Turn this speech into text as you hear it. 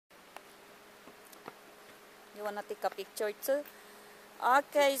You wanna take a picture too?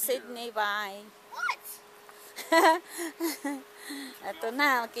 Okay, Sydney, bye. What? Ito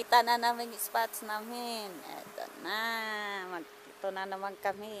na, makita na namin yung spots namin. Ito na, ito na naman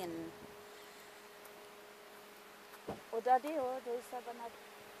kami. O daddy, there's a banana.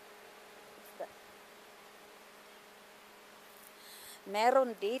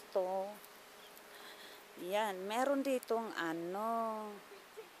 Meron dito. Yan, meron ditong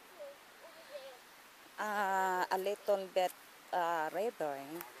a little bit river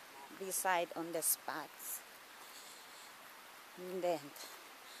beside on the spots. And then,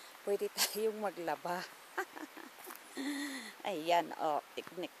 pwede tayong maglaba. Ayan,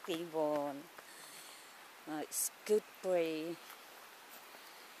 picnic table. It's good for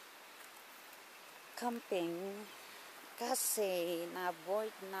camping. Kasi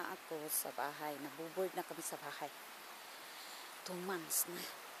na-bored na ako sa bahay. Nabuboard na kami sa bahay. 2 months na.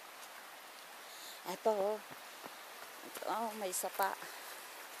 Ito, may sapa.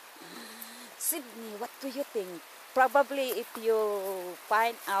 Sydney, what do you think? Probably if you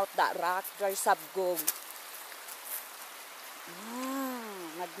find out that rock, there's sabgog.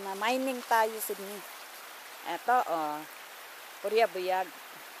 Magna-mining tayo, Sydney. Ito, Korea Buyag.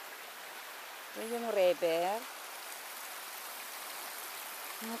 Ito yung river.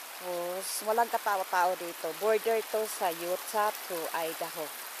 Tapos, walang katawa-tao dito. Border to sa Utah to Idaho.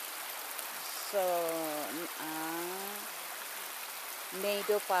 So,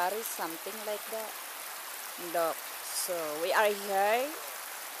 Nado Paris, something like that. Look, so we are here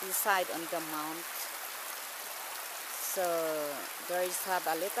beside on the mount. So, there is have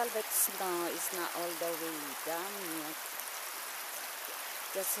a little bit snow. It's not all the way down yet.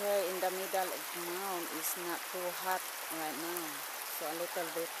 Just here in the middle of the mount is not too hot right now. So, a little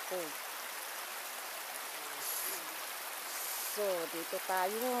bit cold. So, dito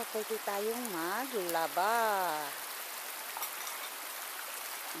tayo. Pwede tayong maglaba.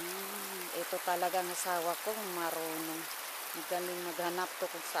 Ito talagang asawa ko marunong. Magaling maghanap to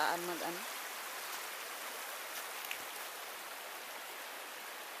kung saan mag-ano.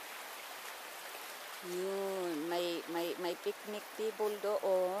 Yun, may picnic table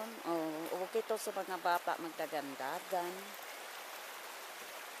doon. Okay to sa mga bata magdagandagan.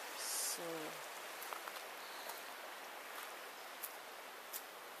 So,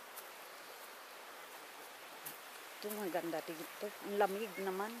 ito maganda dito. Ang lamig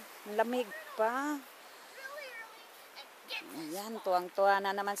naman. Ang lamig pa. Ayan, tuwang-tuwa na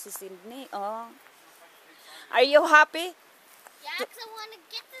naman si Sydney. Are you happy? Yeah, because I want to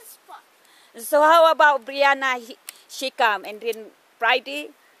get this spot. So how about Brianna? She come and then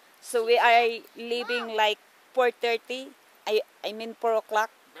Friday. So we are leaving like 4:30. I mean 4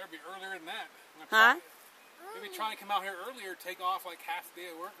 o'clock. Better be earlier than that. Huh? Maybe try to come out here earlier, take off like half the day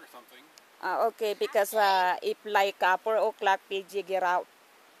at work or something. Okay, because if like 4 o'clock, PG get out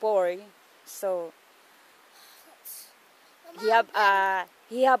 4. So he have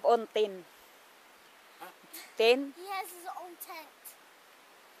on 10. Huh? 10? He has his own tent.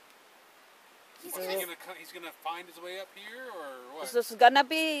 He's gonna find his way up here or what? So it's gonna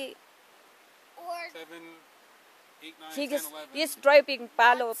be. Or 7, 8, 9, 10, 11. He's driving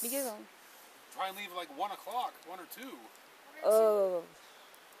follow up you. Try and leave like 1 o'clock, 1 or 2. Oh,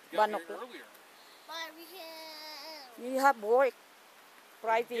 You got 1 here o'clock. earlier. but we can. You have work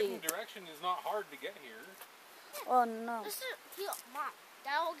Friday. Giving direction is not hard to get here. Oh no. Listen, Mom.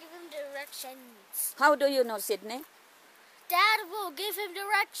 Dad will give him directions. How do you know, Sydney? Dad will give him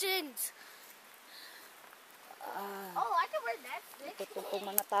directions. I can wear that stick. Itong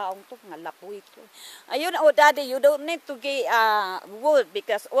mga taong to, mga lapoy to. Ayun, Daddy, you don't need to get wood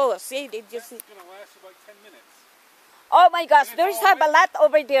because, see, did you see? It's gonna last about 10 minutes. Oh my gosh, there's have a lot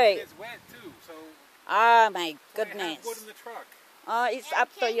over there. It's wet too, so. Ah, my I have goodness. wood in the truck. It's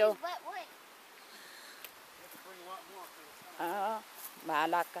up to you. Wet wood. You have to bring a lot more for the summer.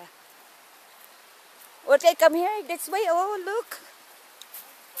 Bahala ka. Okay, come here. This way. Oh, look.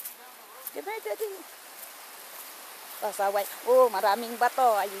 Come here, Daddy. Pasaway. Maraming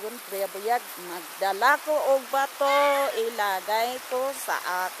bato. Ayun, buyag. Magdala ko og bato. Ilagay ko sa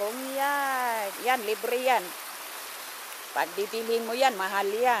akong yard. Yan, libre yan. Pag bibilhin mo yan, mahal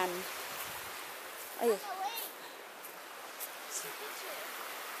yan. Ay.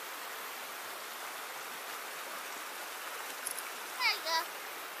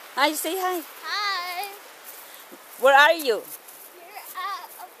 Hi, say hi. Hi. Where are you? We're at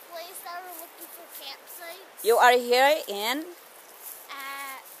a place that we're looking for campsites. You are here in?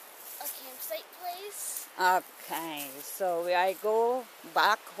 At a campsite place. Okay, so we are go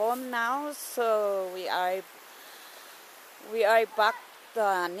back home now. So we are back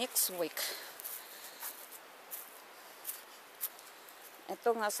next week.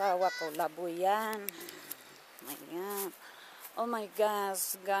 Ito ng asawa ko, labo yan. Ayan. Oh my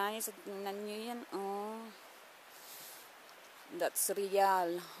gosh, guys. Tingnan nyo yan, oh. That's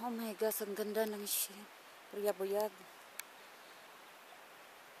real. Oh my gosh, ang ganda ng ship. Buyag-buyag.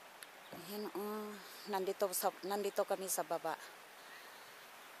 Ayan, oh. Nandito kami sa baba.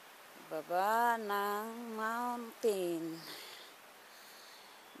 Baba ng mountain.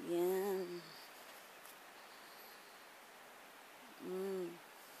 Yan.